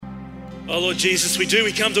Oh Lord Jesus, we do.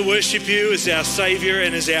 We come to worship you as our Saviour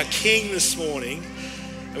and as our King this morning.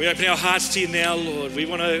 And we open our hearts to you now, Lord. We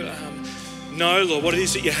want to know, Lord, what it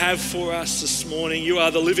is that you have for us this morning. You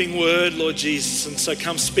are the living word, Lord Jesus. And so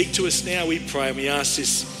come speak to us now, we pray. And we ask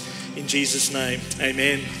this in Jesus' name.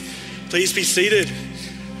 Amen. Please be seated.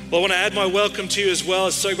 Well, I want to add my welcome to you as well.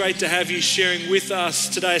 It's so great to have you sharing with us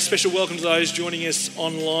today. A special welcome to those joining us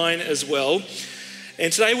online as well.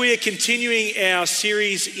 And today we are continuing our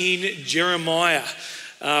series in Jeremiah.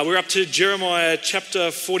 We're up to Jeremiah chapter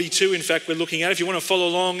 42, in fact, we're looking at. If you want to follow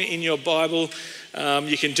along in your Bible,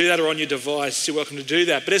 you can do that, or on your device. You're welcome to do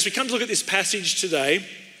that. But as we come to look at this passage today,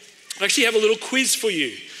 I actually have a little quiz for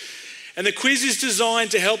you. And the quiz is designed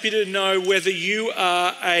to help you to know whether you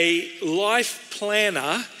are a life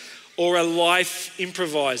planner or a life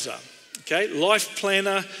improviser. Okay, life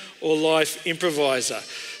planner or life improviser.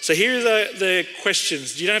 So here are the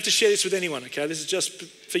questions. You don't have to share this with anyone, okay? This is just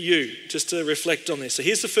for you, just to reflect on this. So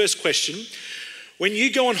here's the first question. When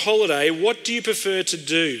you go on holiday, what do you prefer to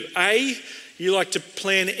do? A, you like to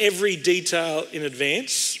plan every detail in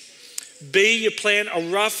advance. B, you plan a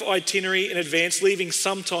rough itinerary in advance, leaving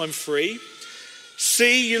some time free.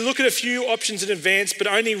 C, you look at a few options in advance, but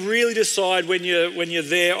only really decide when you're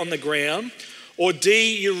there on the ground. Or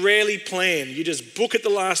D, you rarely plan. You just book at the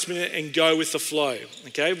last minute and go with the flow.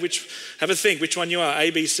 Okay, have a think which one you are, A,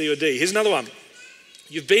 B, C or D. Here's another one.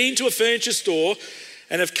 You've been to a furniture store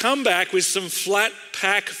and have come back with some flat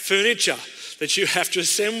pack furniture that you have to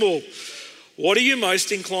assemble. What are you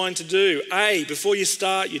most inclined to do? A, before you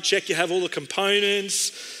start, you check you have all the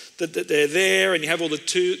components, that they're there, and you have all the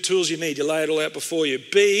tools you need. You lay it all out before you.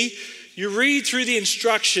 B, you read through the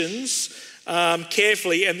instructions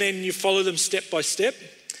carefully, and then you follow them step by step.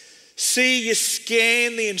 C, you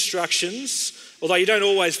scan the instructions, although you don't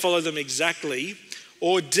always follow them exactly.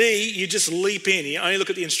 Or D, you just leap in. You only look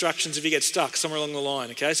at the instructions if you get stuck somewhere along the line.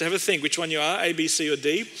 Okay, so have a think which one you are, A, B, C or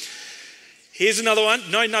D. Here's another one.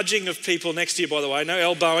 No nudging of people next to you, by the way. No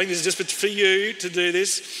elbowing. This is just for you to do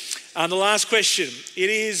this. The last question. It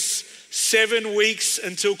is 7 weeks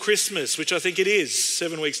until Christmas, which I think it is.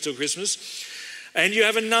 7 weeks till Christmas. And you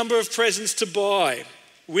have a number of presents to buy.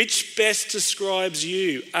 Which best describes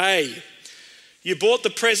you? A, you bought the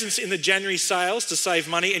presents in the January sales to save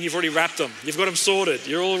money and you've already wrapped them. You've got them sorted.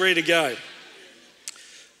 You're all ready to go.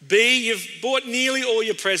 B, you've bought nearly all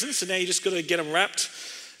your presents and now you just got to get them wrapped.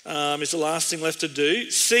 Is the last thing left to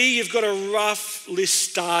do. C, you've got a rough list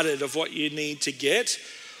started of what you need to get.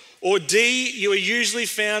 Or D, you are usually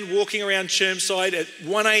found walking around Chermside at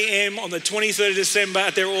 1 a.m. on the 23rd of December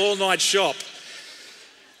at their all-night shop.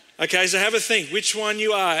 Okay, so have a think which one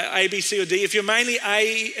you are, A, B, C or D. If you're mainly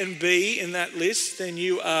A and B in that list, then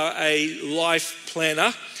you are a life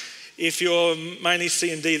planner. If you're mainly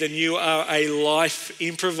C and D, then you are a life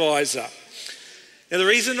improviser. Now the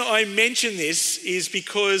reason I mention this is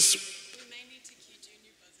because...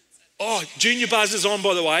 Oh, Junior Buzz is on,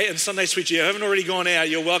 by the way, and Sunday Switch. You haven't already gone out,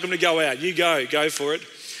 you're welcome to go out. You go for it.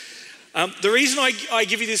 The reason I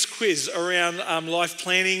give you this quiz around life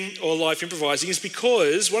planning or life improvising is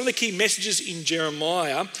because one of the key messages in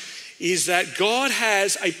Jeremiah is that God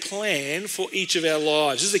has a plan for each of our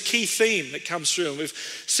lives. This is a key theme that comes through, and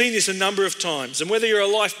we've seen this a number of times. And whether you're a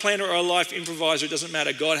life planner or a life improviser, it doesn't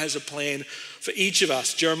matter. God has a plan for each of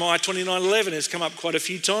us. Jeremiah 29:11 has come up quite a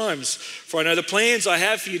few times. For I know the plans I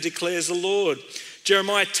have for you, declares the Lord.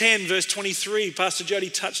 Jeremiah 10 verse 23, Pastor Jody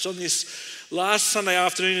touched on this last Sunday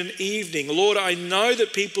afternoon and evening. Lord, I know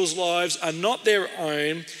that people's lives are not their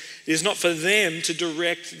own. It is not for them to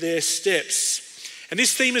direct their steps. And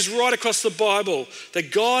this theme is right across the Bible,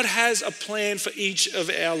 that God has a plan for each of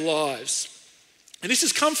our lives. And this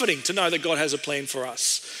is comforting to know that God has a plan for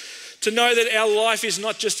us. To know that our life is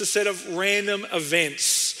not just a set of random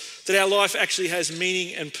events, that our life actually has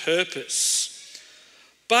meaning and purpose.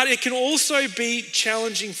 But it can also be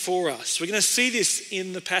challenging for us. We're going to see this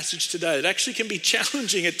in the passage today. It actually can be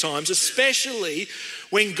challenging at times, especially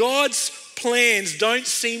when God's plans don't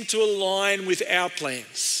seem to align with our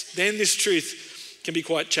plans. Then this truth can be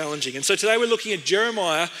quite challenging. And so today we're looking at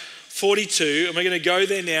Jeremiah 42, and we're going to go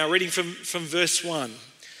there now, reading from verse 1.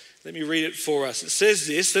 Let me read it for us. It says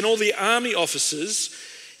this: Then all the army officers,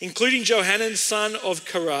 including Johanan son of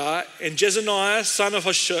Kareah and Jezaniah son of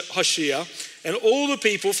Hoshea, and all the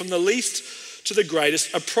people from the least to the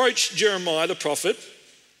greatest, approached Jeremiah the prophet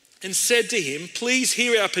and said to him, Please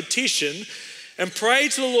hear our petition and pray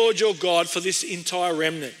to the Lord your God for this entire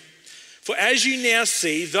remnant. For as you now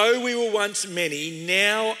see, though we were once many,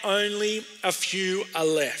 now only a few are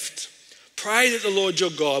left. Pray that the Lord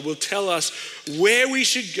your God will tell us where we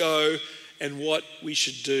should go and what we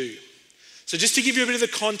should do. So just to give you a bit of the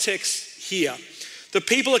context here. The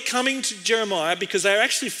people are coming to Jeremiah because they are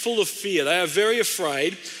actually full of fear. They are very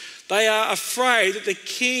afraid. They are afraid that the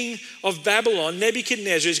king of Babylon,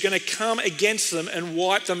 Nebuchadnezzar, is going to come against them and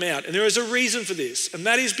wipe them out. And there is a reason for this, and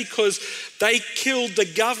that is because they killed the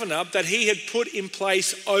governor that he had put in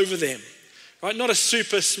place over them. Right? Not a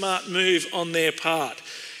super smart move on their part.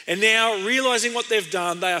 And now, realizing what they've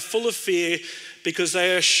done, they are full of fear because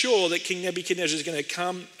they are sure that King Nebuchadnezzar is going to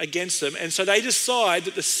come against them. And so they decide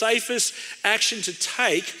that the safest action to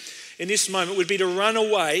take in this moment would be to run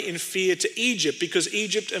away in fear to Egypt, because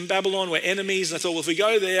Egypt and Babylon were enemies. And I thought, well, if we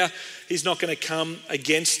go there, he's not going to come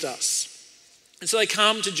against us. And so they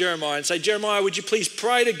come to Jeremiah and say, Jeremiah, would you please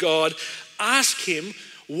pray to God, ask him,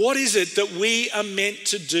 what is it that we are meant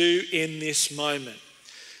to do in this moment?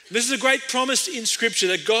 This is a great promise in Scripture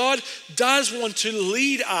that God does want to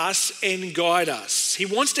lead us and guide us. He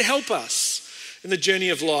wants to help us in the journey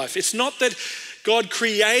of life. It's not that God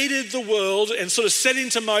created the world and sort of set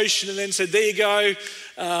into motion and then said, there you go,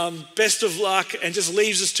 best of luck, and just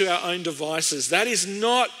leaves us to our own devices. That is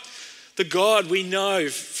not the God we know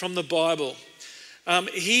from the Bible.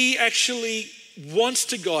 He actually wants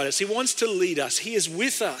to guide us. He wants to lead us. He is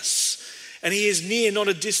with us, and he is near, not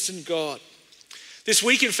a distant God. This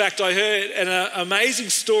week, in fact, I heard an amazing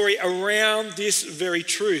story around this very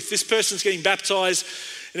truth. This person's getting baptized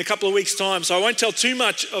in a couple of weeks' time, so I won't tell too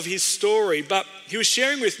much of his story, but he was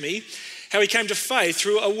sharing with me how he came to faith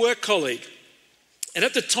through a work colleague. And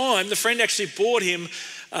at the time, the friend actually bought him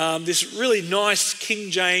this really nice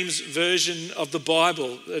King James version of the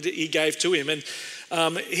Bible that he gave to him. And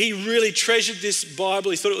he really treasured this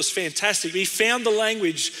Bible. He thought it was fantastic. But he found the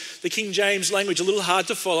language, the King James language, a little hard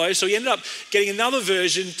to follow. So he ended up getting another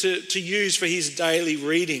version to use for his daily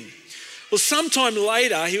reading. Well, sometime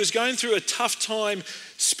later, he was going through a tough time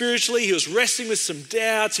spiritually. He was wrestling with some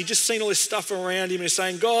doubts. He'd just seen all this stuff around him and he's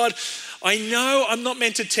saying, God, I know I'm not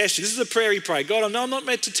meant to test you. This is a prayer he prayed. God, I know I'm not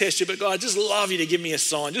meant to test you, but God, I just love you to give me a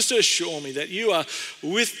sign, just to assure me that you are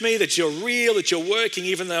with me, that you're real, that you're working,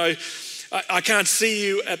 even though I can't see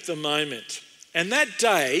you at the moment. And that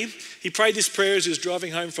day, he prayed this prayer as he was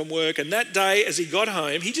driving home from work. And that day, as he got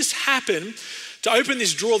home, he just happened to open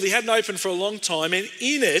this drawer that he hadn't opened for a long time. And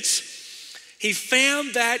in it, he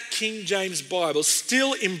found that King James Bible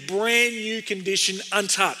still in brand new condition,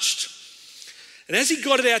 untouched. And as he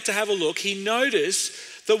got it out to have a look, he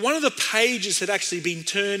noticed that one of the pages had actually been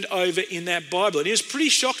turned over in that Bible. And he was pretty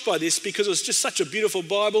shocked by this because it was just such a beautiful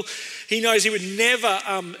Bible. He knows he would never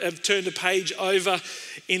have turned a page over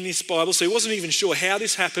in this Bible, so he wasn't even sure how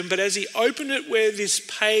this happened. But as he opened it where this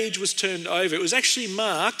page was turned over, it was actually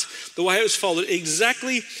marked, the way it was folded,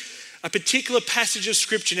 exactly a particular passage of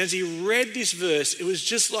Scripture. And as he read this verse, it was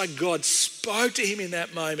just like God spoke to him in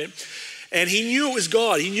that moment. And he knew it was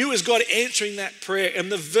God. He knew it was God answering that prayer.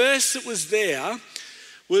 And the verse that was there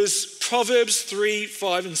was Proverbs 3,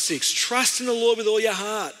 5 and 6. Trust in the Lord with all your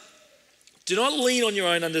heart. Do not lean on your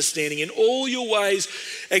own understanding. In all your ways,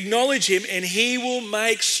 acknowledge him and he will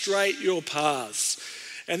make straight your paths.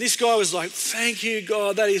 And this guy was like, thank you,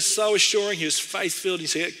 God. That is so assuring. He was faith-filled. He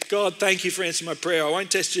said, God, thank you for answering my prayer. I won't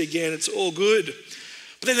test you again. It's all good.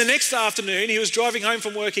 But then the next afternoon, he was driving home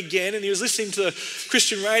from work again and he was listening to the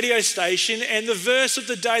Christian radio station, and the verse of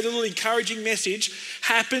the day, the little encouraging message,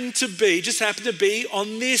 happened to be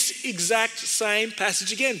on this exact same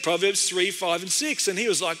passage again, Proverbs 3, 5 and 6. And he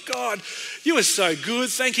was like, God, you are so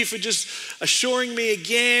good. Thank you for just assuring me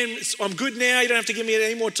again. I'm good now. You don't have to give me it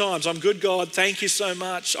any more times. I'm good, God. Thank you so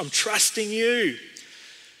much. I'm trusting you.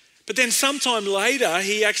 But then sometime later,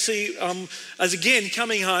 he actually, as again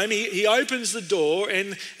coming home, he opens the door,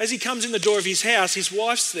 and as he comes in the door of his house, his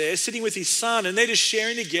wife's there sitting with his son, and they're just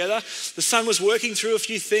sharing together. The son was working through a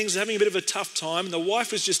few things, having a bit of a tough time, and the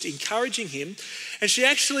wife was just encouraging him. And she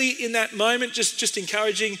actually, in that moment, just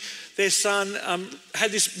encouraging their son,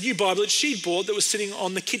 had this new Bible that she'd bought that was sitting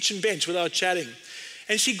on the kitchen bench where they were chatting.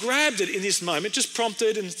 And she grabbed it in this moment, just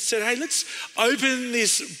prompted and said, hey, let's open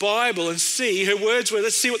this Bible and see. Her words were,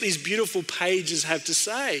 let's see what these beautiful pages have to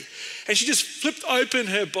say. And she just flipped open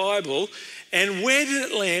her Bible, and where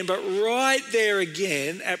did it land? But right there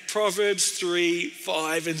again at Proverbs 3,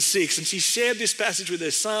 5 and 6. And she shared this passage with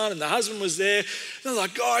her son, and the husband was there. And they're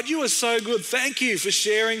like, God, you are so good. Thank you for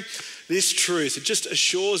sharing this truth. It just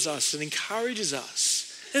assures us and encourages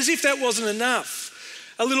us. As if that wasn't enough.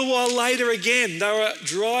 A little while later again, they were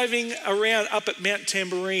driving around up at Mount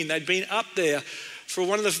Tamborine. They'd been up there for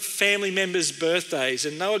one of the family members' birthdays,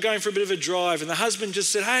 and they were going for a bit of a drive, and the husband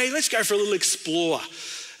just said, hey, let's go for a little explore.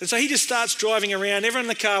 And so he just starts driving around. Everyone in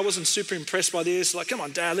the car wasn't super impressed by this. Like, come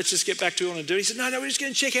on, Dad, let's just get back to what we want to do. He said, no, we're just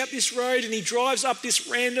going to check out this road. And he drives up this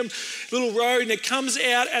random little road and it comes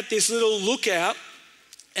out at this little lookout.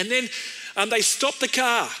 And then they stop the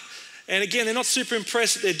car. And again, they're not super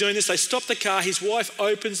impressed that they're doing this. They stop the car. His wife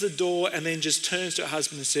opens the door and then just turns to her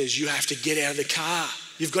husband and says, you have to get out of the car.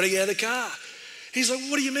 You've got to get out of the car. He's like,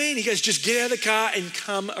 what do you mean? He goes, just get out of the car and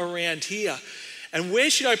come around here. And where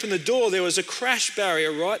she'd opened the door, there was a crash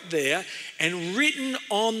barrier right there. And written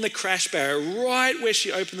on the crash barrier, right where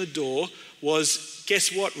she opened the door, was,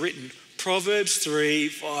 guess what written? Proverbs 3,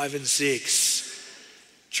 5 and 6.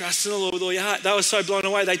 Trust in the Lord with all your heart. They were so blown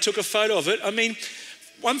away, they took a photo of it. I mean,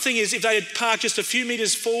 one thing is, if they had parked just a few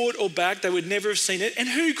meters forward or back, they would never have seen it. And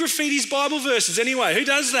who graffitis Bible verses anyway? Who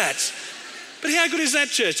does that? But how good is that,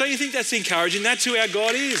 church? Don't you think that's encouraging? That's who our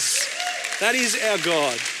God is. That is our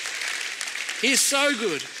God. He is so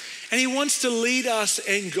good. And he wants to lead us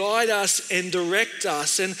and guide us and direct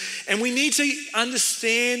us. And we need to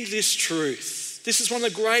understand this truth. This is one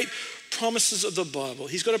of the great promises of the Bible.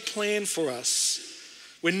 He's got a plan for us.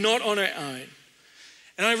 We're not on our own.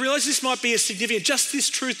 And I realize this might be just this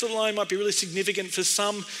truth alone might be really significant for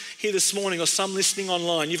some here this morning or some listening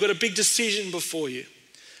online. You've got a big decision before you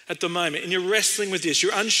at the moment and you're wrestling with this.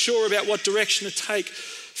 You're unsure about what direction to take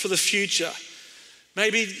for the future.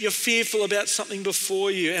 Maybe you're fearful about something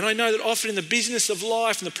before you. And I know that often in the business of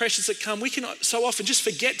life and the pressures that come, we can so often just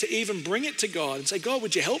forget to even bring it to God and say, God,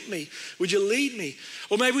 would you help me? Would you lead me?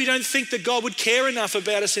 Or maybe we don't think that God would care enough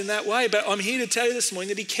about us in that way. But I'm here to tell you this morning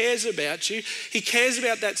that he cares about you. He cares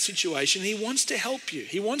about that situation. He wants to help you.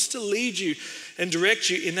 He wants to lead you and direct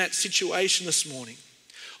you in that situation this morning.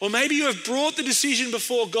 Or maybe you have brought the decision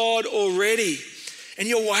before God already and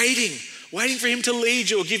you're waiting for him to lead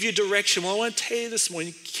you or give you direction. Well, I want to tell you this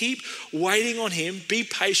morning, keep waiting on him, be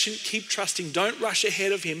patient, keep trusting. Don't rush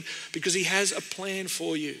ahead of him because he has a plan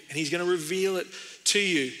for you and he's going to reveal it to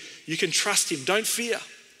you. You can trust him. Don't fear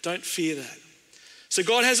that. So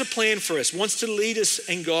God has a plan for us, wants to lead us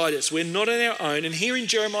and guide us. We're not on our own. And here in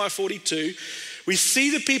Jeremiah 42, we see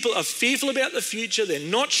the people are fearful about the future. They're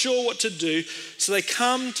not sure what to do. So they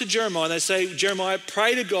come to Jeremiah and they say, Jeremiah,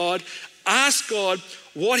 pray to God, ask God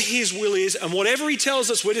what his will is, and whatever he tells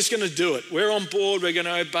us, we're just going to do it. We're on board. We're going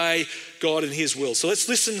to obey God and his will. So let's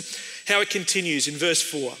listen how it continues in verse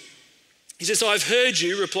 4. He says, I've heard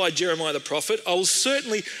you, replied Jeremiah the prophet. I will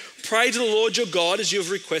certainly pray to the Lord your God as you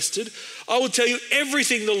have requested. I will tell you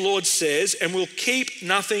everything the Lord says and will keep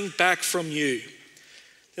nothing back from you.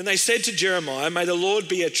 Then they said to Jeremiah, may the Lord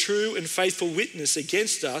be a true and faithful witness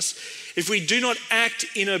against us if we do not act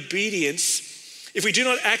in obedience, if we do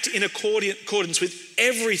not act in accordance with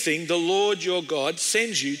everything the Lord your God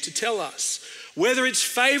sends you to tell us. Whether it's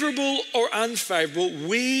favorable or unfavorable,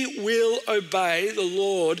 we will obey the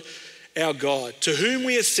Lord our God, to whom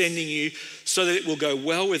we are sending you, so that it will go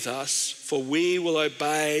well with us, for we will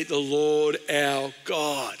obey the Lord our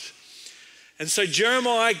God. And so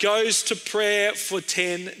Jeremiah goes to prayer for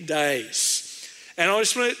 10 days. And I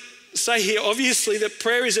just want to say here, obviously, that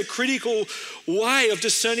prayer is a critical way of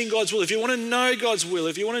discerning God's will. If you want to know God's will,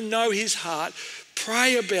 if you want to know his heart,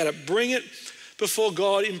 pray about it. Bring it before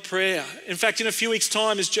God in prayer. In fact, in a few weeks'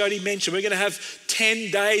 time, as Jody mentioned, we're going to have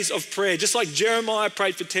 10 days of prayer. Just like Jeremiah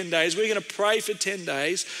prayed for 10 days, we're going to pray for 10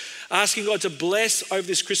 days, asking God to bless over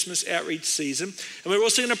this Christmas outreach season. And we're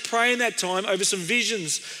also going to pray in that time over some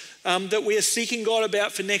visions that we are seeking God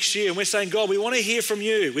about for next year. And we're saying, God, we want to hear from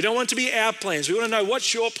you. We don't want it to be our plans. We want to know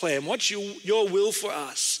what's your plan, what's your will for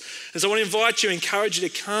us. And so I want to invite you, encourage you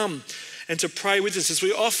to come and to pray with us, as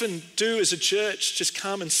we often do as a church, just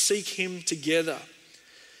come and seek him together.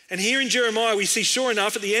 And here in Jeremiah, we see, sure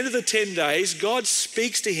enough, at the end of the 10 days, God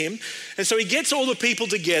speaks to him. And so he gets all the people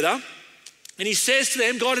together and he says to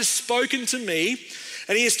them, God has spoken to me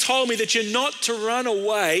and he has told me that you're not to run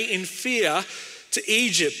away in fear to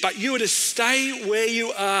Egypt, but you are to stay where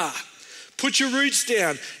you are. Put your roots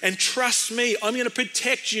down and trust me. I'm going to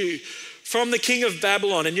protect you from the king of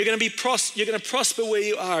Babylon, and you're going to prosper where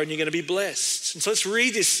you are, and you're going to be blessed. And so let's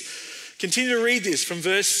read this. Continue to read this from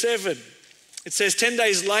verse 7. It says, 10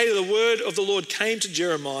 days later, the word of the Lord came to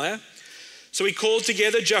Jeremiah. So he called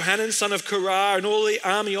together Johanan, son of Korah, and all the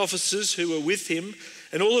army officers who were with him,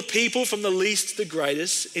 and all the people from the least to the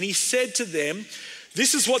greatest. And he said to them,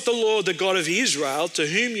 this is what the Lord, the God of Israel, to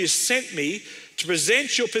whom you sent me to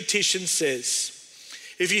present your petition, says.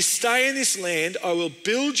 If you stay in this land, I will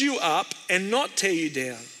build you up and not tear you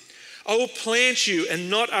down. I will plant you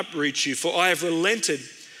and not uproot you, for I have relented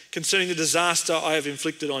concerning the disaster I have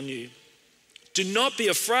inflicted on you. Do not be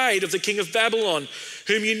afraid of the king of Babylon,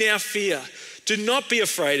 whom you now fear. Do not be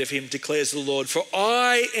afraid of him, declares the Lord, for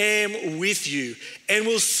I am with you and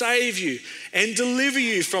will save you and deliver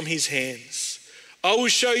you from his hands. I will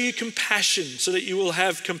show you compassion so that he will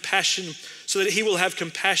have compassion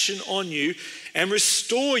on you and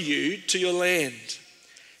restore you to your land.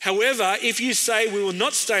 However, if you say we will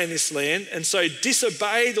not stay in this land and so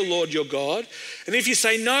disobey the Lord your God, and if you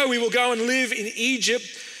say no, we will go and live in Egypt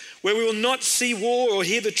where we will not see war or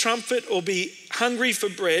hear the trumpet or be hungry for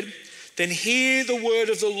bread, then hear the word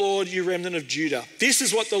of the Lord, you remnant of Judah. This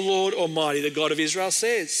is what the Lord Almighty, the God of Israel,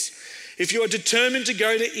 says. If you are determined to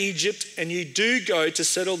go to Egypt and you do go to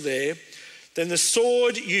settle there, then the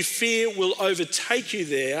sword you fear will overtake you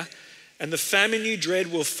there, and the famine you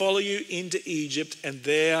dread will follow you into Egypt, and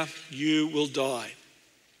there you will die.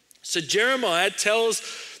 So Jeremiah tells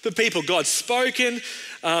the people God's spoken,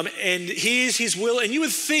 and here's his will. And you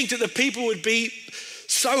would think that the people would be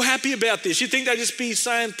so happy about this. You'd think they'd just be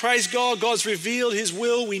saying, praise God, God's revealed his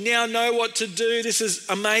will. We now know what to do. This is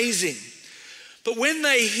amazing. But when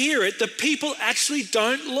they hear it, the people actually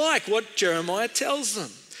don't like what Jeremiah tells them.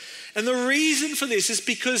 And the reason for this is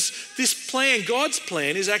because this plan, God's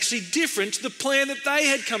plan, is actually different to the plan that they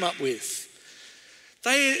had come up with.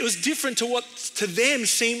 It was different to what to them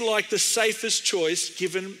seemed like the safest choice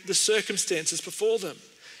given the circumstances before them.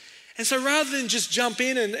 And so rather than just jump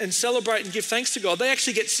in and celebrate and give thanks to God, they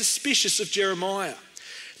actually get suspicious of Jeremiah.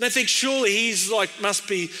 And they think surely he's must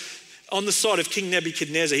be on the side of King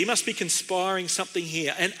Nebuchadnezzar. He must be conspiring something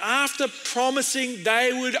here. And after promising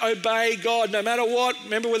they would obey God no matter what,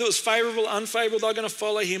 remember whether it was favorable or unfavorable, they're going to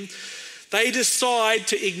follow him, they decide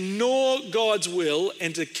to ignore God's will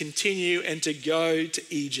and to continue and to go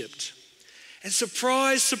to Egypt. And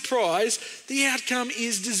surprise, surprise, the outcome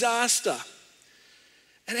is disaster.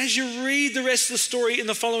 And as you read the rest of the story in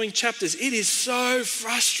the following chapters, it is so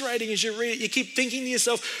frustrating as you read it. You keep thinking to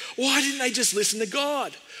yourself, why didn't they just listen to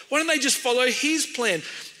God? Why don't they just follow his plan?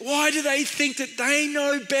 Why do they think that they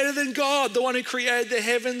know better than God, the one who created the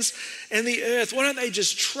heavens and the earth? Why don't they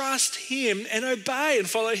just trust him and obey and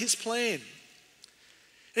follow his plan?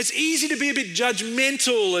 It's easy to be a bit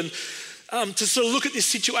judgmental and to sort of look at this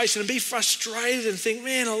situation and be frustrated and think,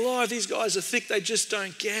 man, alive, these guys are thick, they just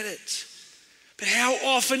don't get it. But how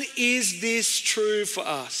often is this true for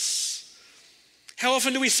us? How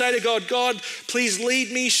often do we say to God, God, please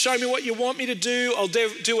lead me, show me what you want me to do, I'll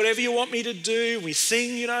do whatever you want me to do. We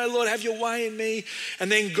sing, Lord, have your way in me.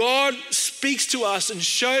 And then God speaks to us and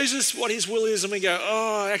shows us what his will is, and we go,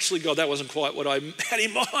 oh, actually, God, that wasn't quite what I had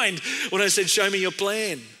in mind when I said, show me your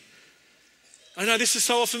plan. I know this has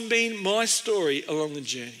so often been my story along the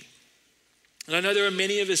journey. And I know there are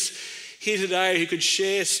many of us here today who could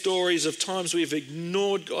share stories of times we've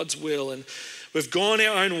ignored God's will and we've gone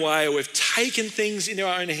our own way, or we've taken things into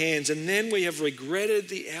our own hands, and then we have regretted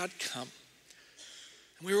the outcome.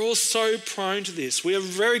 And we're all so prone to this. We are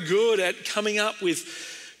very good at coming up with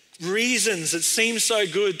reasons that seem so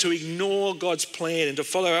good to ignore God's plan and to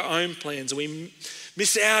follow our own plans. And we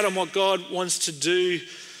miss out on what God wants to do,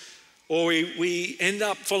 or we end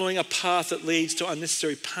up following a path that leads to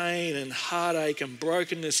unnecessary pain and heartache and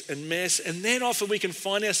brokenness and mess. And then often we can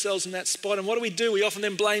find ourselves in that spot. And what do? We often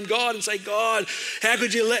then blame God and say, God, how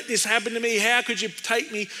could you let this happen to me? How could you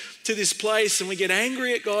take me to this place? And we get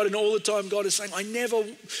angry at God, and all the time God is saying, I never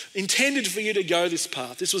intended for you to go this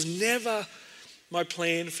path. This was never my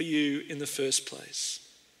plan for you in the first place.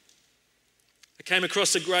 I came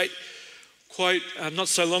across a great quote not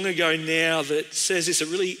so long ago now that says this. It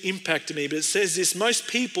really impacted me, but it says this: most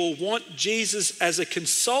people want Jesus as a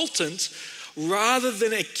consultant rather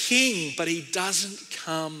than a king, but he doesn't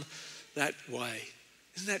come that way.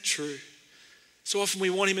 Isn't that true? So often we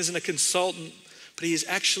want him as a consultant, but he is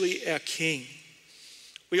actually our king.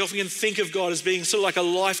 We often can think of God as being sort of like a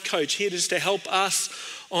life coach here just to help us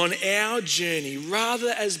on our journey, rather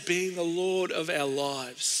as being the Lord of our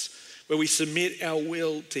lives, where we submit our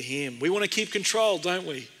will to him. We want to keep control, don't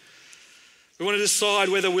we? We want to decide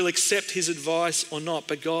whether we'll accept his advice or not,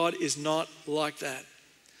 but God is not like that.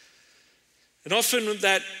 And often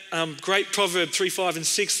that great proverb 3, 5, and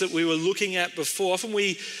 6 that we were looking at before, often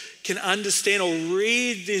we can understand or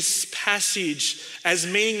read this passage as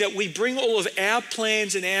meaning that we bring all of our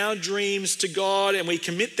plans and our dreams to God and we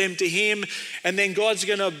commit them to him, and then God's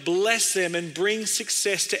going to bless them and bring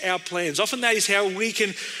success to our plans. Often that is how we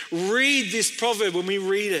can read this proverb when we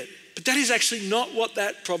read it. But that is actually not what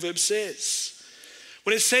that proverb says.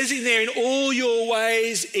 When it says in there, in all your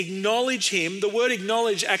ways acknowledge him, the word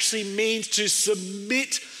acknowledge actually means to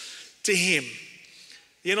submit to him.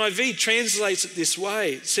 The NIV translates it this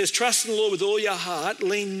way. It says, trust in the Lord with all your heart,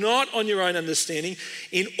 lean not on your own understanding,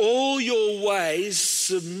 in all your ways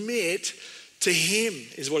submit To him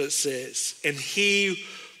is what it says, and he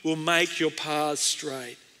will make your paths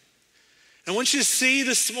straight. I want you to see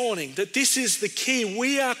this morning that this is the key.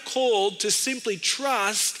 We are called to simply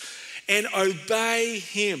trust and obey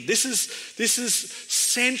him. This is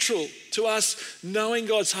central to us knowing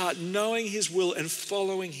God's heart, knowing his will and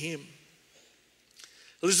following him.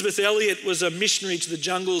 Elizabeth Elliot was a missionary to the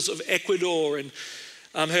jungles of Ecuador, and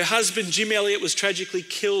her husband, Jim Elliot, was tragically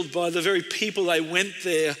killed by the very people they went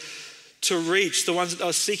there to reach, the ones that they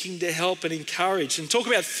were seeking to help and encourage. And talk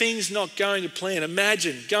about things not going to plan.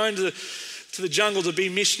 Imagine going to the jungle to be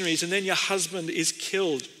missionaries and then your husband is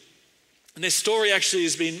killed. And their story actually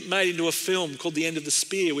has been made into a film called The End of the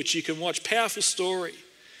Spear, which you can watch. Powerful story.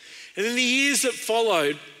 And in the years that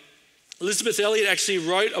followed, Elizabeth Elliot actually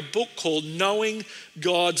wrote a book called Knowing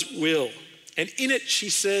God's Will. And in it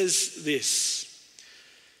she says this.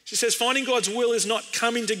 She says, finding God's will is not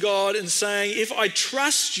coming to God and saying, if I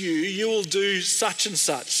trust you, you will do such and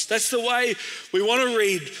such. That's the way we want to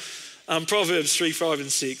read Proverbs 3, 5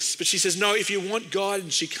 and 6. But she says, no, if you want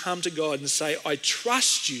guidance, you come to God and say, I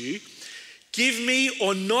trust you. Give me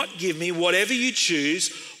or not give me whatever you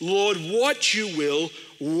choose. Lord, what you will,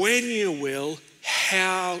 when you will,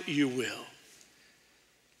 how you will.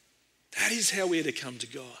 That is how we're to come to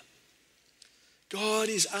God. God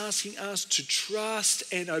is asking us to trust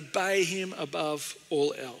and obey him above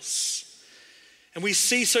all else. And we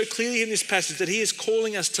see so clearly in this passage that he is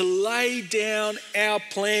calling us to lay down our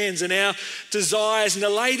plans and our desires and to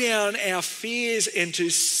lay down our fears and to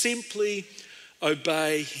simply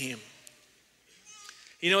obey him.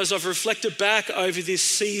 You know, as I've reflected back over this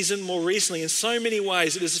season more recently, in so many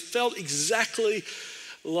ways, it has felt exactly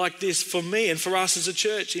like this for me and for us as a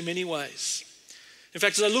church in many ways. In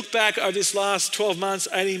fact, as I look back over this last 12 months,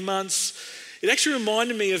 18 months, it actually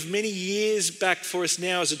reminded me of many years back for us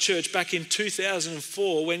now as a church, back in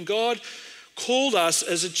 2004, when God called us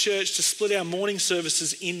as a church to split our morning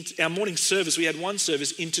services we had one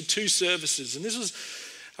service, into two services. And this was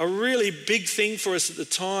a really big thing for us at the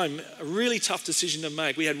time, a really tough decision to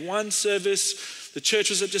make. We had one service. The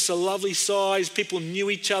church was at just a lovely size. People knew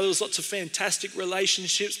each other. There was lots of fantastic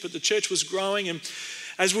relationships, but the church was growing. And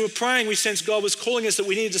as we were praying, we sensed God was calling us that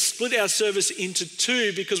we needed to split our service into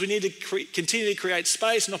two because we needed to continue to create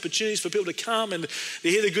space and opportunities for people to come and to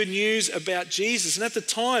hear the good news about Jesus. And at the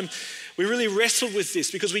time, we really wrestled with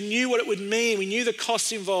this because we knew what it would mean. We knew the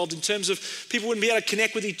costs involved in terms of people wouldn't be able to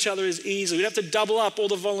connect with each other as easily. We'd have to double up all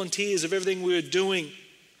the volunteers of everything we were doing.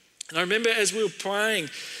 And I remember as we were praying,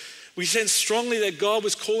 we sensed strongly that God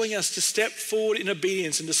was calling us to step forward in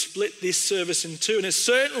obedience and to split this service in two. And it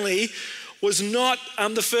certainly was not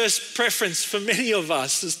the first preference for many of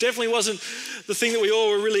us. This definitely wasn't the thing that we all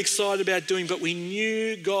were really excited about doing, but we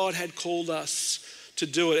knew God had called us to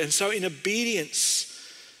do it. And so in obedience,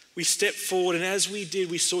 we stepped forward, and as we did,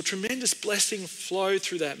 we saw tremendous blessing flow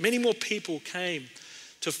through that. Many more people came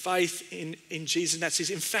to faith in Jesus in that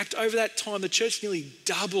season. In fact, over that time, the church nearly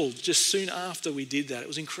doubled just soon after we did that. It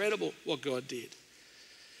was incredible what God did.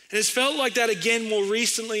 And it's felt like that again more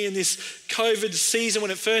recently in this COVID season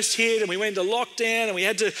when it first hit and we went into lockdown and we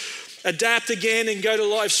had to adapt again and go to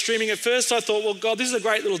live streaming. At first I thought, well, God, this is a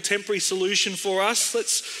great little temporary solution for us.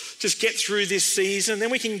 Let's just get through this season.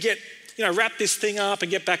 Then we can wrap this thing up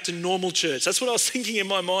and get back to normal church. That's what I was thinking in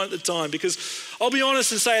my mind at the time, because I'll be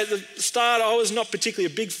honest and say at the start, I was not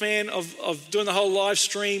particularly a big fan of doing the whole live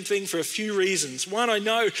stream thing for a few reasons. One, I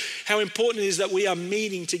know how important it is that we are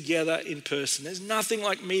meeting together in person. There's nothing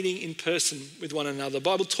like meeting in person with one another. The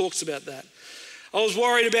Bible talks about that. I was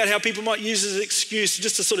worried about how people might use it as an excuse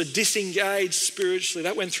just to sort of disengage spiritually.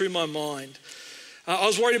 That went through my mind. I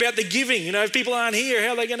was worried about the giving. If people aren't here,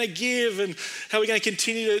 how are they going to give and how are we going to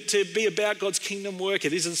continue to be about God's kingdom work?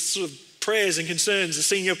 These are sort of prayers and concerns the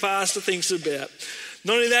senior pastor thinks about.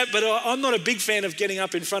 Not only that, but I'm not a big fan of getting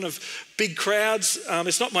up in front of big crowds.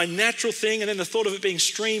 It's not my natural thing. And then the thought of it being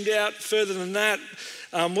streamed out further than that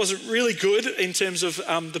wasn't really good in terms of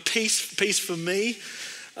the peace for me.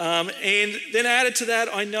 And then added to that,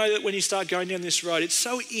 I know that when you start going down this road, it's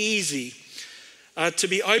so easy to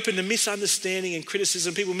be open to misunderstanding and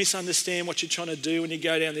criticism. People misunderstand what you're trying to do when you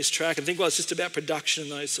go down this track and think, well, it's just about production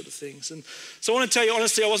and those sort of things. And so I want to tell you,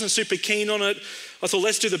 honestly, I wasn't super keen on it. I thought,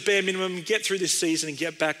 let's do the bare minimum, get through this season and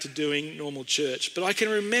get back to doing normal church. But I can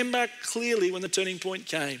remember clearly when the turning point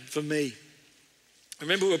came for me. I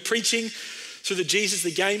remember we were preaching through the Jesus,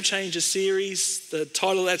 the Game Changer series. The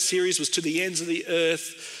title of that series was To the Ends of the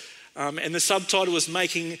Earth. And the subtitle was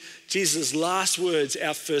making Jesus' last words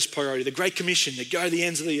our first priority. The Great Commission, to go to the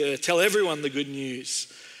ends of the earth, tell everyone the good news.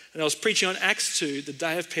 And I was preaching on Acts 2, the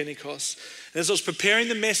day of Pentecost. And as I was preparing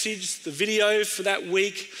the message, the video for that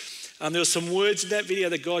week, there were some words in that video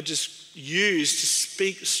that God just used to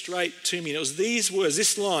speak straight to me. And it was these words,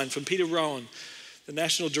 this line from Peter Rowan, the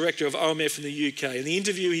National Director of OMF in the UK. In the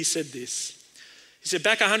interview, he said this. He said,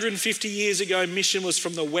 back 150 years ago, mission was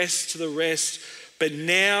from the west to the rest, but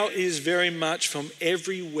now it is very much from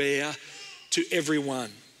everywhere to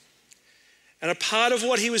everyone. And a part of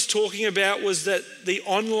what he was talking about was that the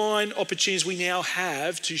online opportunities we now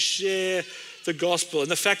have to share the gospel,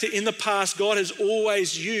 and the fact that in the past God has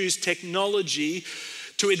always used technology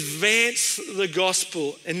to advance the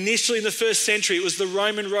gospel. Initially in the first century, it was the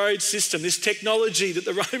Roman road system, this technology that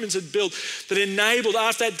the Romans had built that enabled,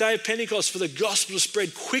 after that day of Pentecost, for the gospel to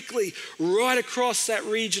spread quickly right across that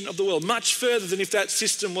region of the world, much further than if that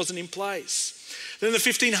system wasn't in place. Then in the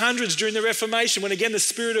 1500s, during the Reformation, when again the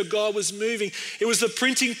Spirit of God was moving, it was the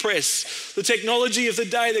printing press, the technology of the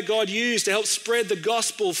day that God used to help spread the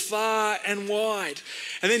gospel far and wide.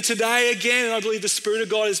 And then today again, I believe the Spirit of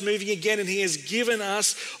God is moving again, and he has given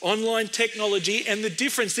us online technology. And the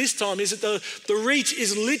difference this time is that the reach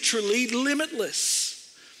is literally limitless.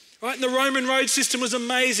 Right? And the Roman road system was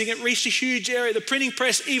amazing. It reached a huge area. The printing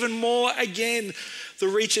press, even more again, the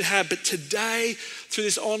reach it had. But today, through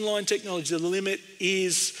this online technology,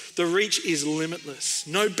 the reach is limitless.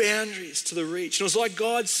 No boundaries to the reach. And it was like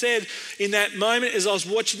God said in that moment as I was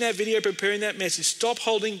watching that video, preparing that message, stop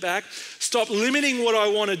holding back, stop limiting what I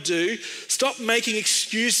want to do, stop making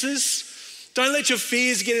excuses. Don't let your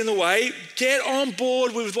fears get in the way. Get on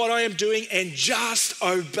board with what I am doing and just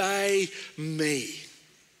obey me.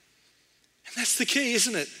 And that's the key,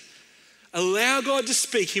 isn't it? Allow God to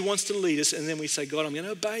speak. He wants to lead us. And then we say, God, I'm going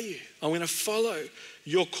to obey you. I'm going to follow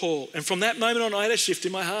your call. And from that moment on, I had a shift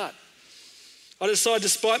in my heart. I decided,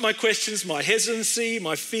 despite my questions, my hesitancy,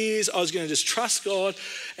 my fears, I was going to just trust God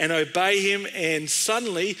and obey him. And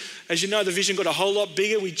suddenly, as you know, the vision got a whole lot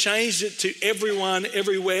bigger. We changed it to everyone,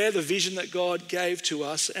 everywhere, the vision that God gave to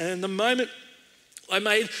us. And the moment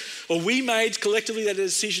we made collectively that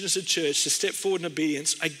decision as a church to step forward in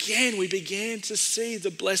obedience, again, we began to see the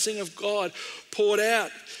blessing of God poured out.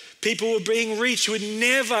 People were being reached who would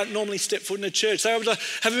never normally step foot in a church. They were able to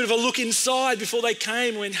have a bit of a look inside before they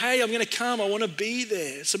came and went, hey, I'm going to come. I want to be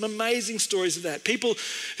there. Some amazing stories of that. People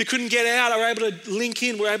who couldn't get out are able to link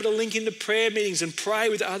in. We're able to link into prayer meetings and pray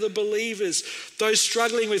with other believers. Those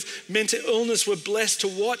struggling with mental illness were blessed to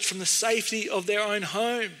watch from the safety of their own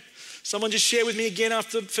home. Someone just shared with me again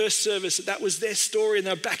after the first service that was their story, and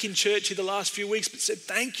they were back in church here the last few weeks, but said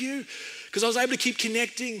thank you because I was able to keep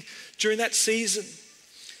connecting during that season.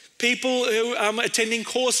 People who are attending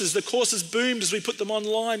courses, the courses boomed as we put them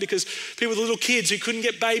online because people with little kids who couldn't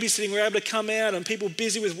get babysitting were able to come out, and people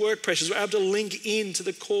busy with work pressures were able to link into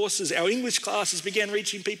the courses. Our English classes began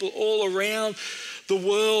reaching people all around the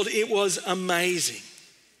world. It was amazing.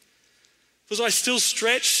 Was I still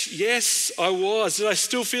stretched? Yes, I was. Did I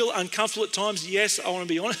still feel uncomfortable at times? Yes, I want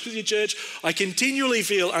to be honest with you, church. I continually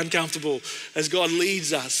feel uncomfortable as God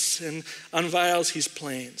leads us and unveils his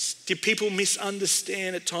plans. Did people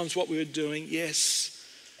misunderstand at times what we were doing? Yes,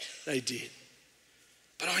 they did.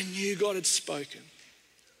 But I knew God had spoken.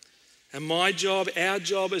 And my job, our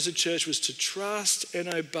job as a church, was to trust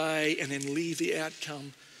and obey and then leave the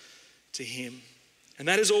outcome to him. And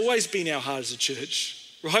that has always been our heart as a church.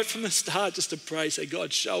 Right from the start, just to pray, say,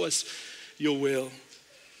 God, show us your will.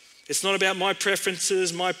 It's not about my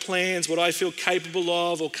preferences, my plans, what I feel capable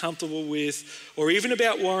of or comfortable with, or even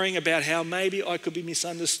about worrying about how maybe I could be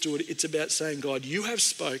misunderstood. It's about saying, God, you have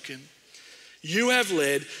spoken, you have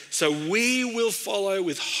led, so we will follow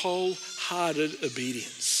with wholehearted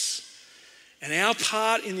obedience. And our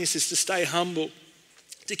part in this is to stay humble,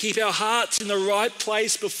 to keep our hearts in the right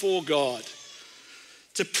place before God.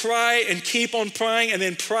 To pray and keep on praying and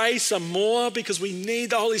then pray some more because we need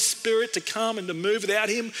the Holy Spirit to come and to move. Without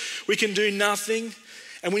him, we can do nothing.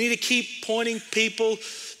 And we need to keep pointing people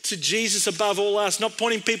to Jesus above all else, not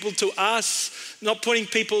pointing people to us, not pointing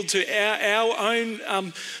people to our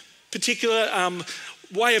own particular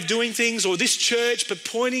way of doing things or this church, but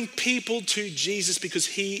pointing people to Jesus because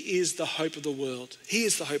he is the hope of the world. He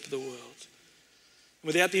is the hope of the world.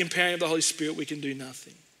 Without the empowering of the Holy Spirit, we can do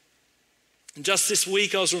nothing. And just this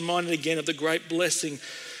week, I was reminded again of the great blessing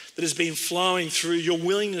that has been flowing through your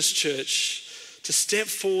willingness, church, to step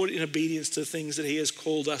forward in obedience to the things that he has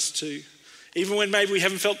called us to. Even when maybe we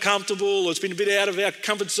haven't felt comfortable or it's been a bit out of our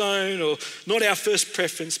comfort zone or not our first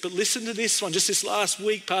preference. But listen to this one. Just this last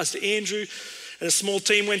week, Pastor Andrew and a small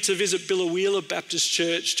team went to visit Billawheeler Baptist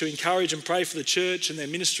Church to encourage and pray for the church and their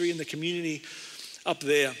ministry and the community up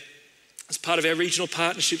there. as part of our regional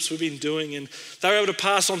partnerships we've been doing. And they were able to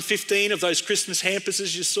pass on 15 of those Christmas hampers,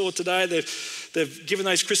 as you saw today. They've given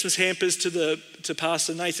those Christmas hampers to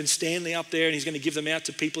Pastor Nathan Stanley up there, and he's going to give them out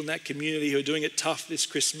to people in that community who are doing it tough this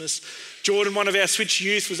Christmas. Jordan, one of our Switch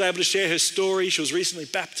youth, was able to share her story. She was recently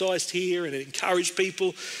baptised here, and it encouraged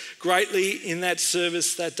people greatly in that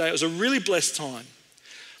service that day. It was a really blessed time.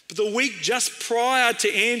 But the week just prior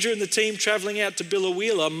to Andrew and the team travelling out to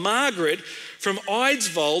Biloela, Margaret from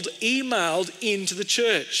Eidsvold emailed into the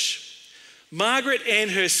church. Margaret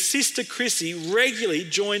and her sister Chrissy regularly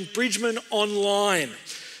joined Bridgman online,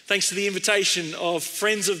 thanks to the invitation of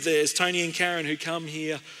friends of theirs, Tony and Karen, who come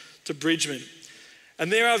here to Bridgman.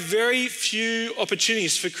 And there are very few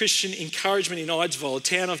opportunities for Christian encouragement in Eidsvold, a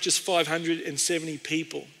town of just 570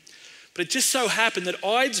 people. But it just so happened that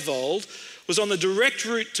Eidsvold was on the direct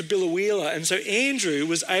route to Biloela, and so Andrew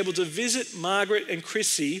was able to visit Margaret and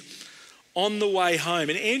Chrissy on the way home.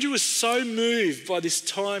 And Andrew was so moved by this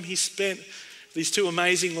time he spent with these two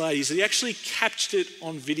amazing ladies that he actually captured it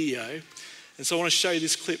on video. And so I want to show you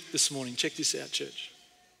this clip this morning. Check this out, church.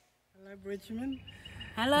 Hello, Bridgman.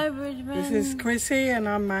 Hello, Bridgman. This is Chrissy and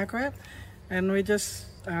I'm Margaret. And we're just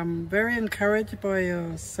very encouraged by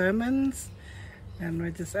your sermons, and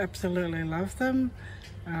we just absolutely love them.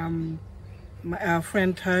 Our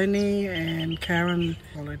friend Tony and Karen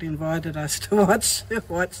had invited us to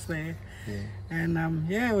watch there. Yeah.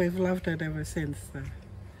 And we've loved it ever since. So.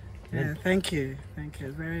 Yeah, thank you.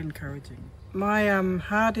 Very encouraging. My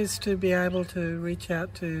heart is to be able to reach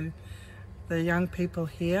out to the young people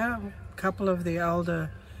here. A couple of the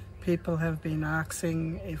older people have been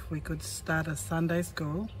asking if we could start a Sunday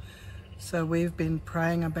school. So we've been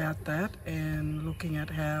praying about that and looking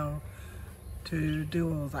at how to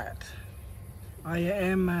do all that. I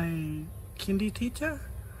am a kindy teacher,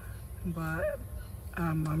 but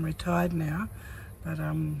I'm retired now. But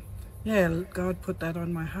God put that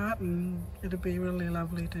on my heart, and it'll be really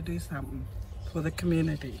lovely to do something for the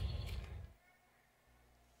community.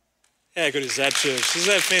 How good is that, church?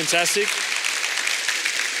 Isn't that fantastic?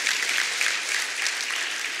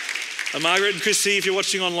 Margaret and Chrissy, if you're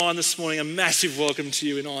watching online this morning, a massive welcome to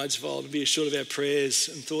you in Eidsvold. Be assured of our prayers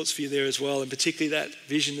and thoughts for you there as well, and particularly that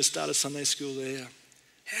vision to start a Sunday school there.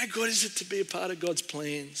 How good is it to be a part of God's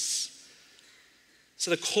plans?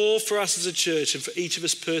 So the call for us as a church and for each of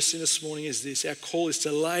us personally this morning is this. Our call is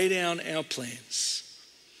to lay down our plans,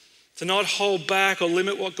 to not hold back or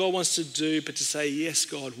limit what God wants to do, but to say, yes,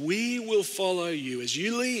 God, we will follow you as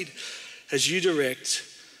you lead, as you direct.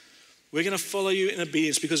 We're going to follow you in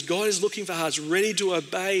obedience because God is looking for hearts ready to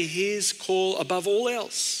obey his call above all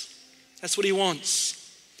else. That's what he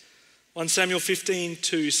wants. 1 Samuel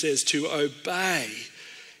 15:2 says, to obey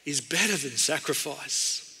is better than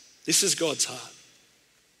sacrifice. This is God's heart.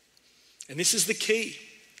 And this is the key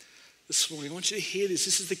this morning. I want you to hear this.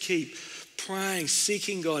 This is the key. Praying,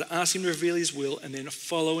 seeking God, asking him to reveal his will, and then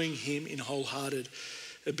following him in wholehearted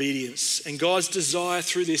obedience. And God's desire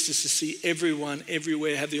through this is to see everyone,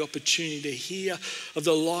 everywhere, have the opportunity to hear of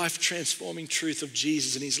the life-transforming truth of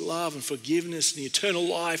Jesus and his love and forgiveness and the eternal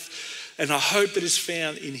life and a hope that is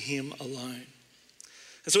found in him alone.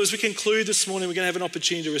 And so as we conclude this morning, we're going to have an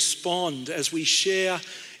opportunity to respond as we share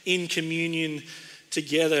in communion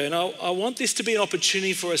together. And I want this to be an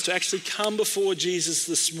opportunity for us to actually come before Jesus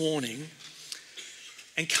this morning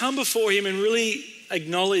and come before him and really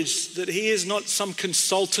acknowledge that he is not some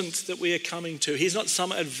consultant that we are coming to. He's not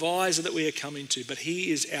some advisor that we are coming to, but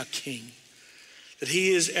he is our King, that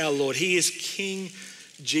he is our Lord. He is King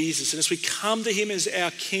Jesus. And as we come to him as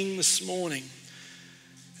our King this morning,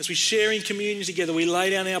 as we share in communion together, we lay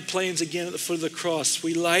down our plans again at the foot of the cross.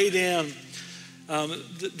 We lay down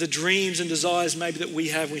the dreams and desires maybe that we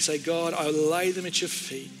have. We say, God, I lay them at your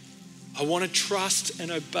feet. I want to trust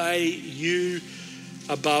and obey you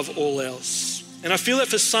above all else. And I feel that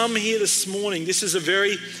for some here this morning, this is a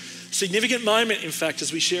very significant moment, in fact,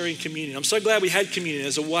 as we share in communion. I'm so glad we had communion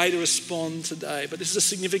as a way to respond today, but this is a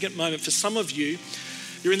significant moment. For some of you,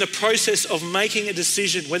 you're in the process of making a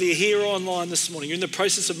decision, whether you're here or online this morning, you're in the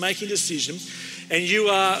process of making a decision and you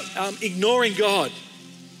are ignoring God.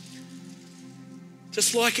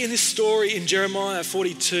 Just like in this story in Jeremiah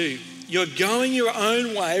 42, you're going your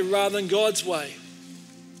own way rather than God's way.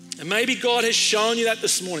 And maybe God has shown you that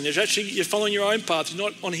this morning. You're following your own path,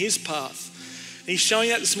 you're not on his path. And he's showing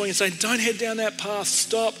you that this morning and saying, don't head down that path,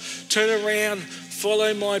 stop, turn around,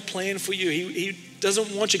 follow my plan for you. He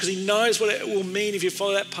doesn't want you because he knows what it will mean if you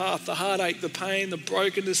follow that path, the heartache, the pain, the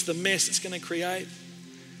brokenness, the mess it's going to create.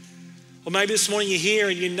 Or maybe this morning you're here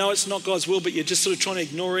and you know it's not God's will, but you're just sort of trying to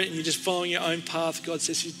ignore it and you're just following your own path. God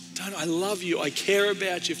says, don't, I love you, I care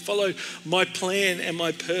about you, follow my plan and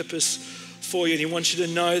my purpose before you, and he wants you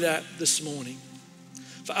to know that this morning.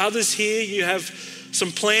 For others here, you have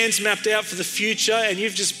some plans mapped out for the future, and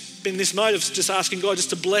you've just been in this mode of just asking God just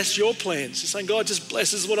to bless your plans. Just saying, God, just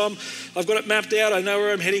bless us I've got it mapped out. I know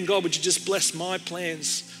where I'm heading. God, would you just bless my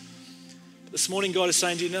plans? But this morning, God is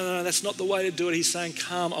saying to you, no, that's not the way to do it. He's saying,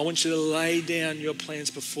 come, I want you to lay down your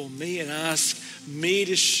plans before me and ask me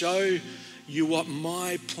to show you what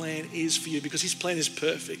my plan is for you, because his plan is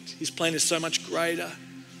perfect. His plan is so much greater.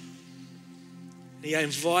 He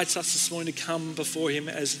invites us this morning to come before him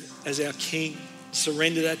as our King.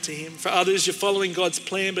 Surrender that to him. For others, you're following God's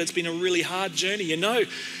plan, but it's been a really hard journey. You know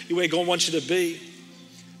where God wants you to be.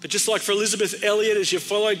 But just like for Elizabeth Elliot, as you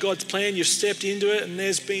followed God's plan, you've stepped into it, and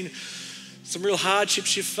there's been some real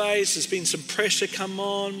hardships you face. There's been some pressure come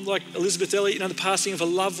on. Like Elizabeth Elliot, the passing of a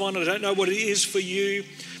loved one. I don't know what it is for you,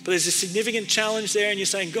 but there's a significant challenge there, and you're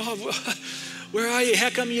saying, God, where are you? How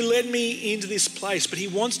come you led me into this place? But he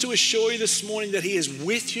wants to assure you this morning that he is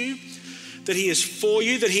with you, that he is for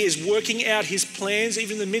you, that he is working out his plans,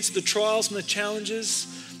 even in the midst of the trials and the challenges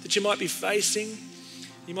that you might be facing.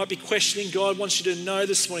 You might be questioning. God wants you to know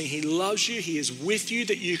this morning he loves you, he is with you,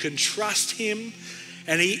 that you can trust him,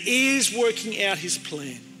 and he is working out his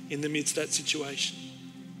plan in the midst of that situation.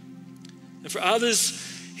 And for others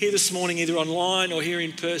here this morning, either online or here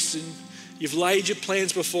in person, you've laid your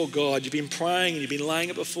plans before God. You've been praying and you've been laying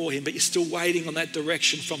it before him, but you're still waiting on that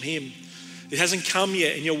direction from him. It hasn't come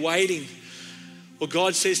yet and you're waiting. Well,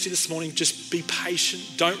 God says to you this morning, just be patient.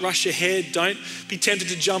 Don't rush ahead. Don't be tempted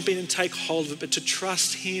to jump in and take hold of it, but to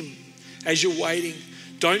trust him as you're waiting.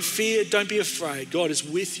 Don't fear. Don't be afraid. God is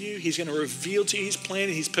with you. He's going to reveal to you his plan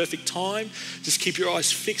in his perfect time. Just keep your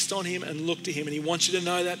eyes fixed on him and look to him. And he wants you to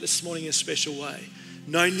know that this morning in a special way.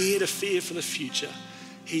 No need to fear for the future.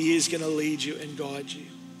 He is going to lead you and guide you.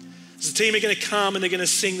 So the team are going to come and they're going to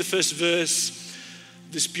sing the first verse.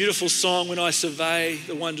 This beautiful song, When I Survey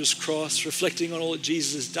the Wondrous Cross, reflecting on all that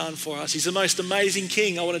Jesus has done for us. He's the most amazing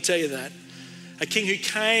King, I want to tell you that. A King who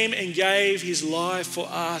came and gave his life for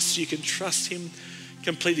us. You can trust him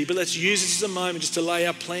completely. But let's use this as a moment just to lay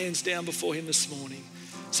our plans down before him this morning.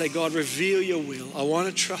 Say, God, reveal your will. I want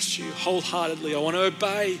to trust you wholeheartedly. I want to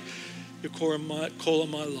obey your call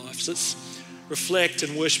on my life. So let's reflect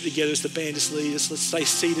and worship together as the band just leads us. Let's stay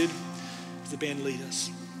seated as the band lead us.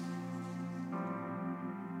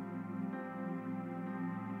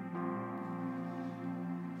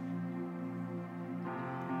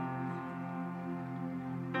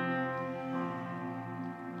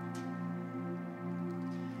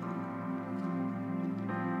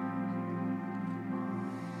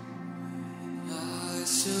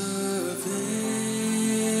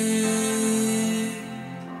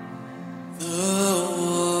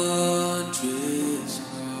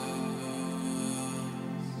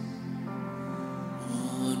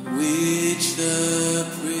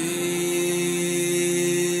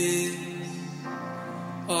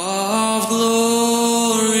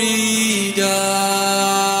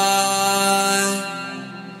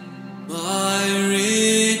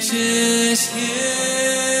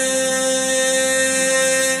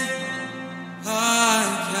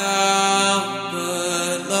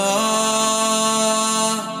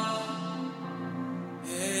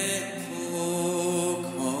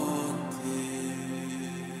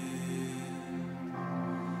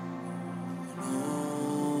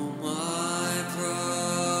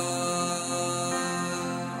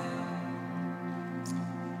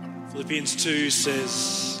 Philippians 2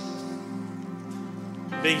 says,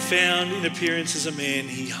 being found in appearance as a man,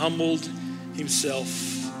 he humbled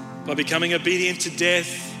himself by becoming obedient to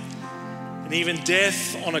death, and even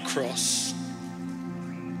death on a cross.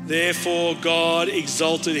 Therefore God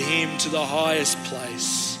exalted him to the highest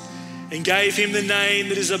place and gave him the name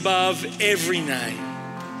that is above every name,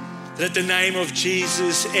 that at the name of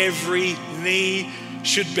Jesus every knee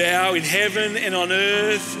should bow in heaven and on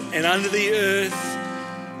earth and under the earth,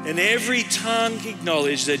 and every tongue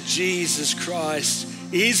acknowledge that Jesus Christ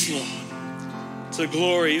is Lord, to the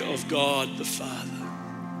glory of God the Father.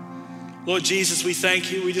 Lord Jesus, we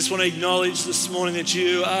thank you. We just want to acknowledge this morning that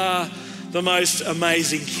you are the most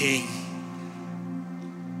amazing King.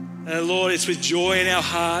 And Lord, it's with joy in our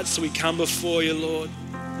hearts that we come before you, Lord.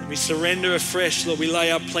 And we surrender afresh, Lord. We lay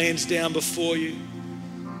our plans down before you.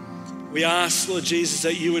 We ask, Lord Jesus,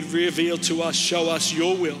 that you would reveal to us, show us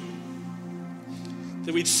your will.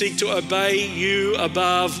 That we'd seek to obey you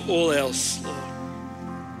above all else, Lord.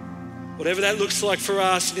 Whatever that looks like for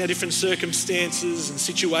us in our different circumstances and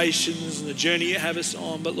situations and the journey you have us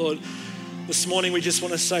on. But Lord, this morning we just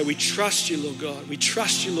want to say we trust you, Lord God. We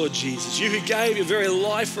trust you, Lord Jesus. You who gave your very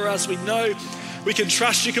life for us, we know we can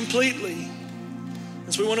trust you completely. And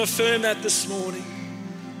So we want to affirm that this morning.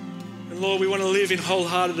 And Lord, we want to live in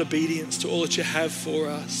wholehearted obedience to all that you have for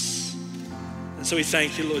us. And so we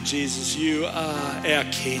thank you, Lord Jesus. You are our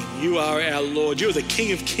King. You are our Lord. You are the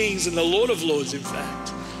King of Kings and the Lord of Lords, in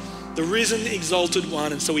fact. The risen, exalted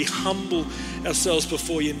one. And so we humble ourselves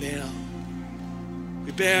before you now.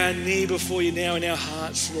 We bow our knee before you now in our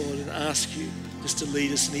hearts, Lord, and ask you just to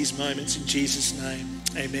lead us in these moments in Jesus' name.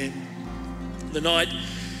 Amen. The night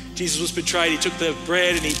Jesus was betrayed, he took the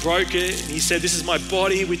bread and he broke it and he said, "This is my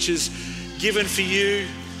body which is given for you.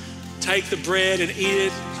 Take the bread and eat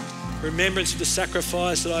it. Remembrance of the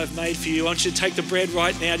sacrifice that I have made for you." I want you to take the bread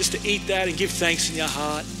right now just to eat that and give thanks in your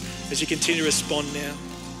heart as you continue to respond now.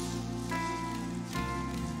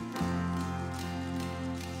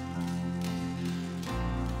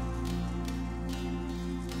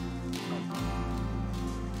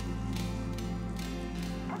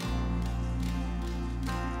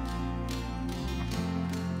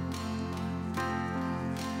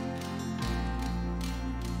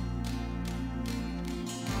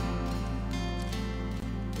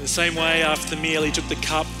 In the same way, after the meal, he took the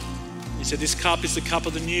cup. He said, "This cup is the cup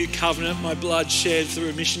of the new covenant, my blood shed for the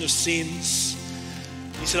remission of sins."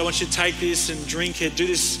 He said, "I want you to take this and drink it. Do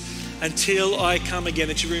this until I come again,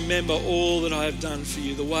 that you remember all that I have done for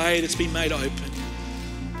you, the way that's been made open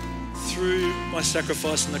through my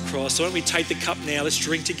sacrifice on the cross." So why don't we take the cup now? Let's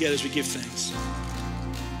drink together as we give thanks.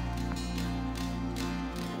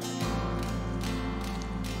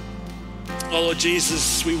 Oh Lord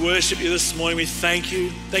Jesus, we worship you this morning. We thank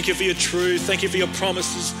you. Thank you for your truth. Thank you for your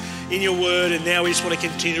promises in your word. And now we just want to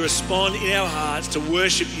continue to respond in our hearts to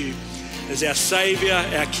worship you as our Saviour,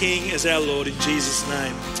 our King, as our Lord, in Jesus'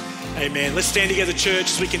 name. Amen. Let's stand together,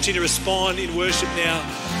 church, as we continue to respond in worship now.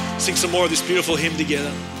 Sing some more of this beautiful hymn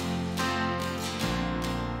together.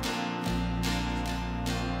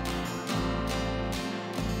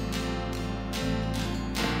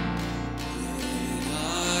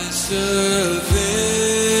 Survey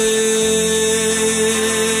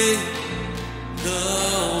the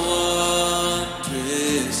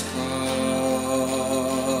wondrous cross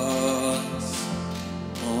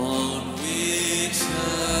on which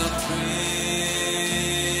the Prince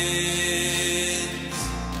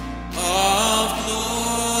of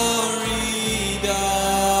Glory died,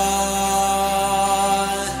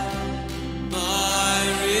 my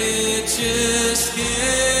richest gain.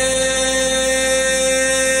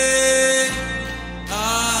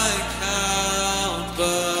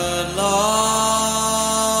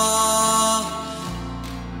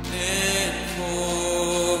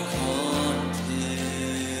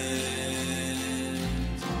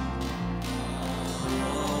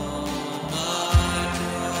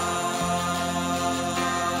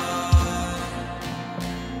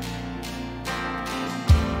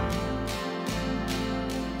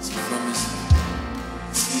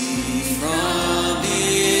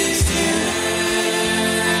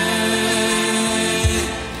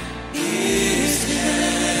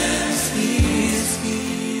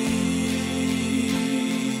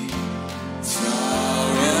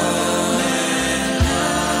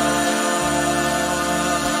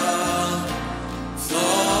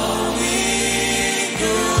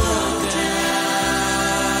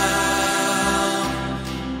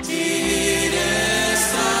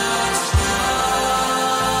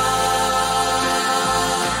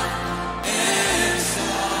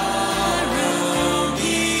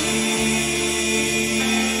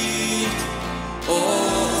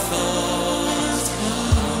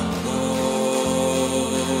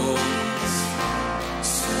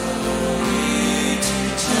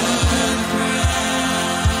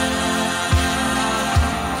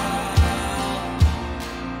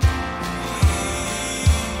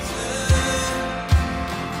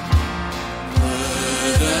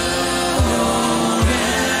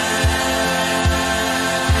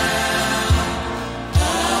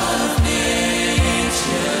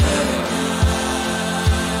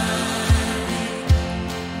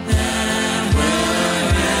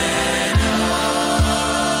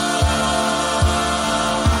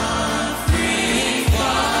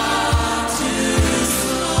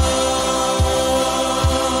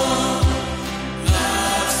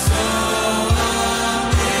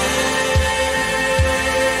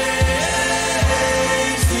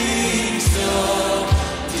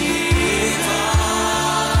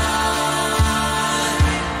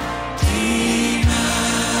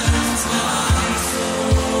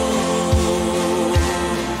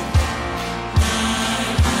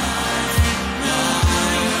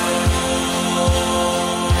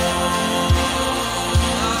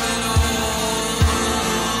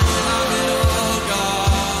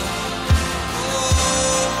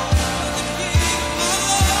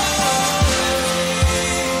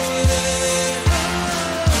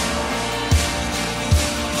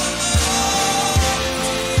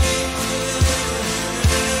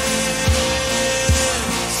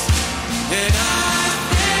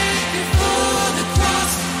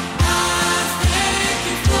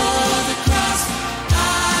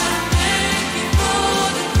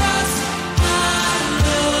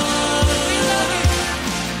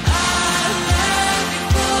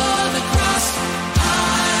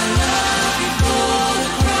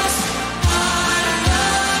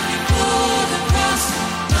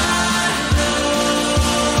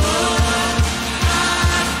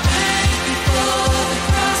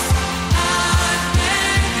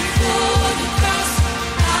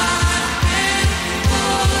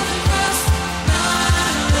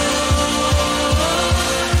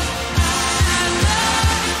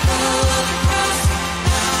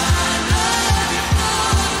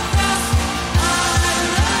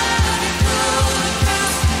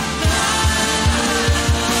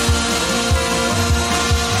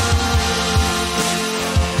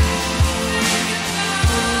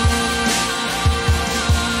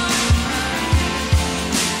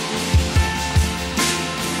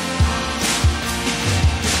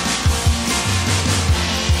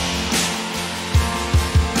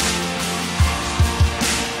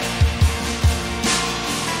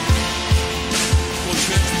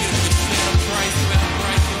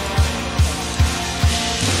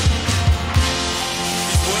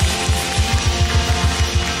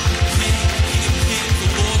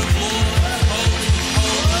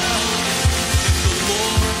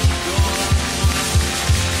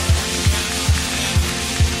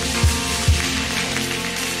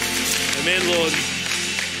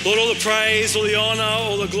 Lord, all the praise, all the honor,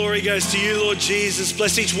 all the glory goes to you, Lord Jesus.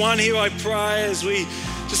 Bless each one here, I pray, as we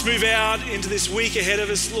just move out into this week ahead of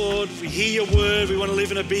us, Lord. We hear your word. We want to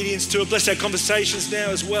live in obedience to it. Bless our conversations now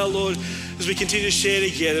as well, Lord, as we continue to share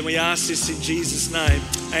together. And we ask this in Jesus' name.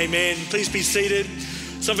 Amen. Please be seated.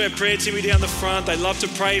 Some of our prayer team are down the front. They'd love to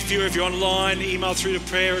pray for you. If you're online, email through to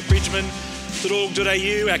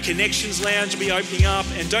prayer@bridgman.org.au. Our Connections Lounge will be opening up.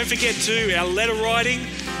 And don't forget too, our letter writing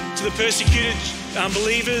to the persecuted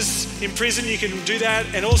believers in prison. You can do that.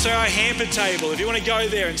 And also our hamper table. If you want to go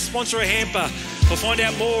there and sponsor a hamper or find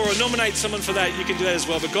out more or nominate someone for that, you can do that as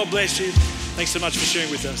well. But God bless you. Thanks so much for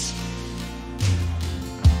sharing with us.